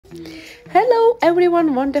Hello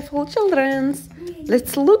everyone, wonderful children.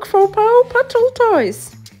 Let's look for Paw Patrol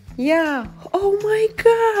toys. Yeah. Oh my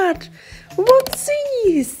god. What's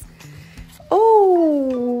this?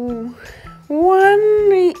 Oh,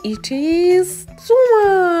 one. It is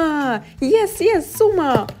Zuma. Yes,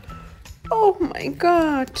 Zuma. Oh my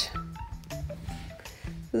god.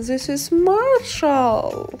 This is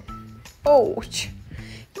Marshal. Ouch.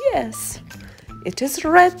 Yes. It is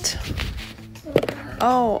red.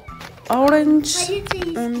 Oh, orange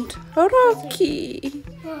and Rocky.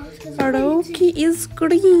 Rocky is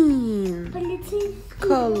green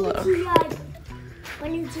color.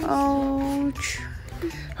 Ouch.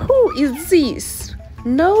 Who is this?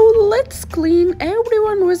 Now let's clean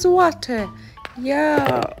everyone with water.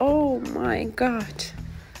 Yeah, oh my god.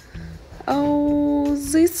 Oh,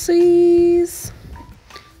 this is...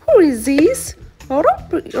 Who is this?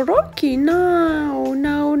 Rocky?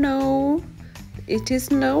 No. It is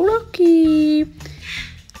no Rocky.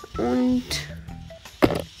 And...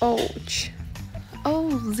 Ouch. Oh,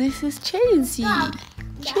 this is Chasey.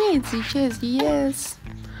 Chasey, yes.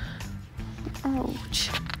 Ouch.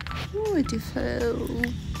 Beautiful.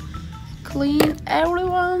 Clean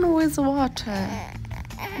everyone with water.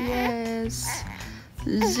 Yes.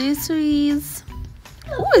 This is...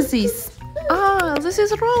 Who is this? Ah, this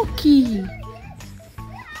is Rocky.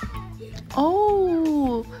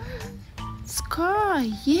 Oh, Sky.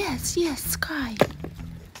 Yes, Sky.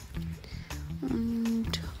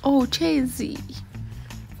 And, oh, Chasey.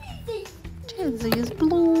 Chasey is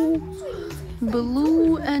blue.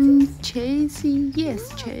 Blue and Chasey.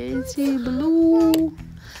 Yes, Chasey blue.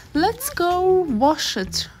 Let's go wash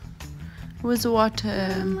it with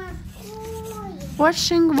water.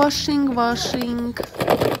 Washing.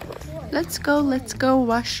 Let's go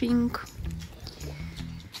washing.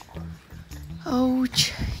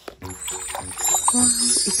 Ouch. Wow,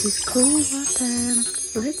 it is cool water.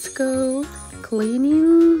 Let's go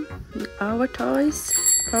cleaning our toys,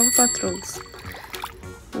 Paw Patrols.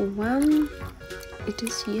 One, it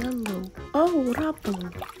is yellow. Oh,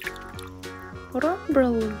 rubble.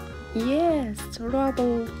 Yes,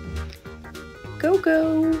 rubble.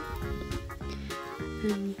 Go.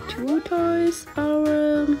 And two toys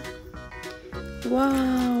are...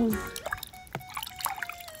 Wow.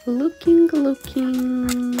 Looking.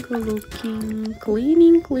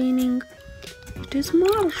 Cleaning. It is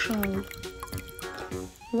Marshall.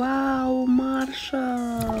 Wow,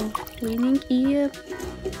 Marshall. Cleaning ear.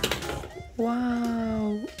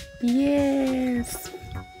 Wow. Yes,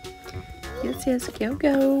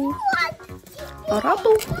 go.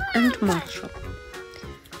 Rubble and Marshall.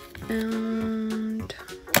 And...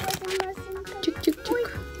 Chick.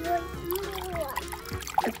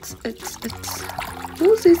 It's...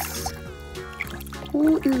 Who is this?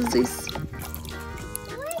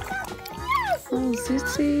 Oh,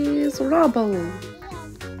 this is Rubble.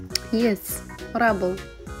 Yes, Rubble.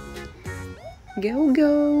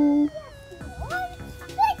 Go.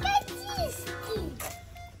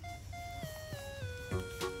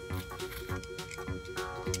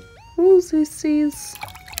 Who is this?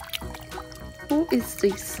 This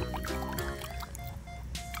is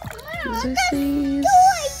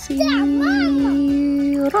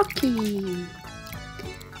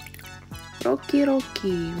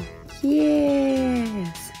Rocky.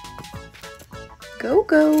 Yes.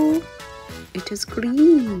 Go. It is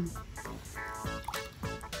green.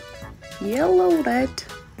 Yellow, red,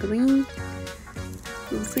 green.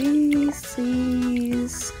 This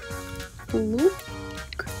is... Look.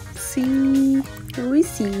 See.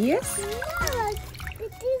 Yes.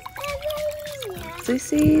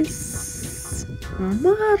 This is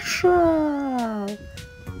Marshall.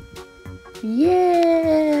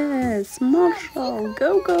 Yes, Marshall.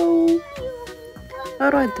 Go.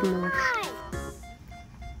 Red Marshall.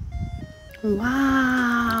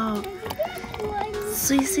 Wow.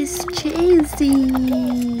 This is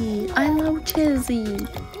Chasey. I love Chasey.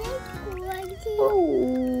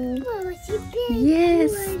 Oh.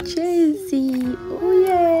 Yes, Chasey. Oh,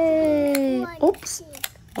 yay. Oops.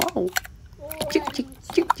 Wow. Chick.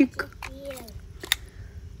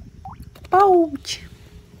 Ouch.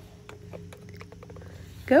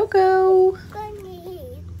 Go.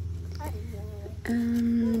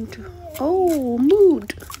 And... Oh,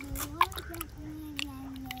 mood.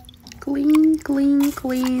 Clean.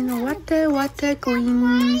 Water,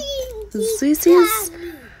 clean. This is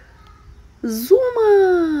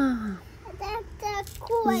Zuma.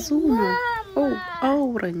 Oh,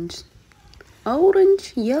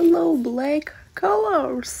 orange, yellow, black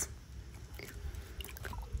colors.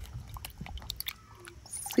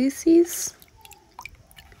 This is...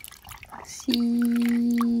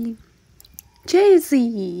 See...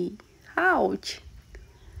 Cheesy. Ouch.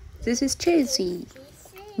 This is cheesy.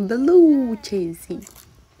 Blue cheesy.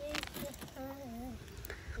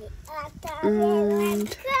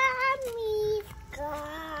 And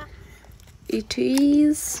it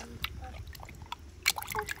is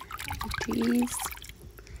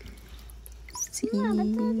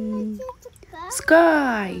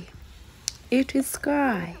sky. It is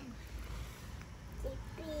sky.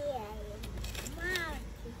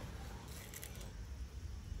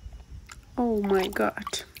 Oh my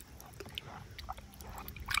God.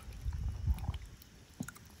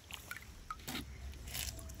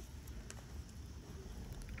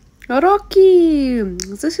 Rocky.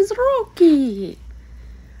 This is Rocky.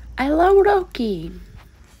 I love Rocky.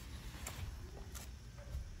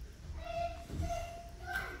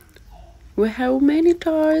 We have many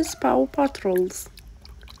toys, Paw Patrols.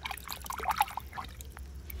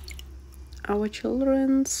 Our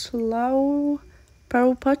children love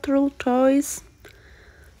Paw Patrol toys.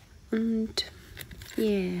 And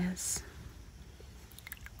yes.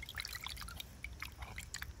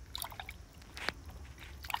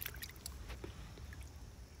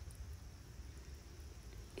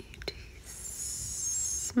 It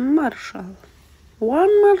is Marshal.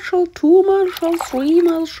 1 Marshal, 2 Marshal, 3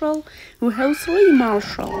 Marshal. We have 3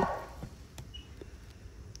 Marshal.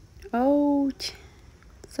 Oh,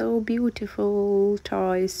 so beautiful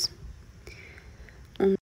toys.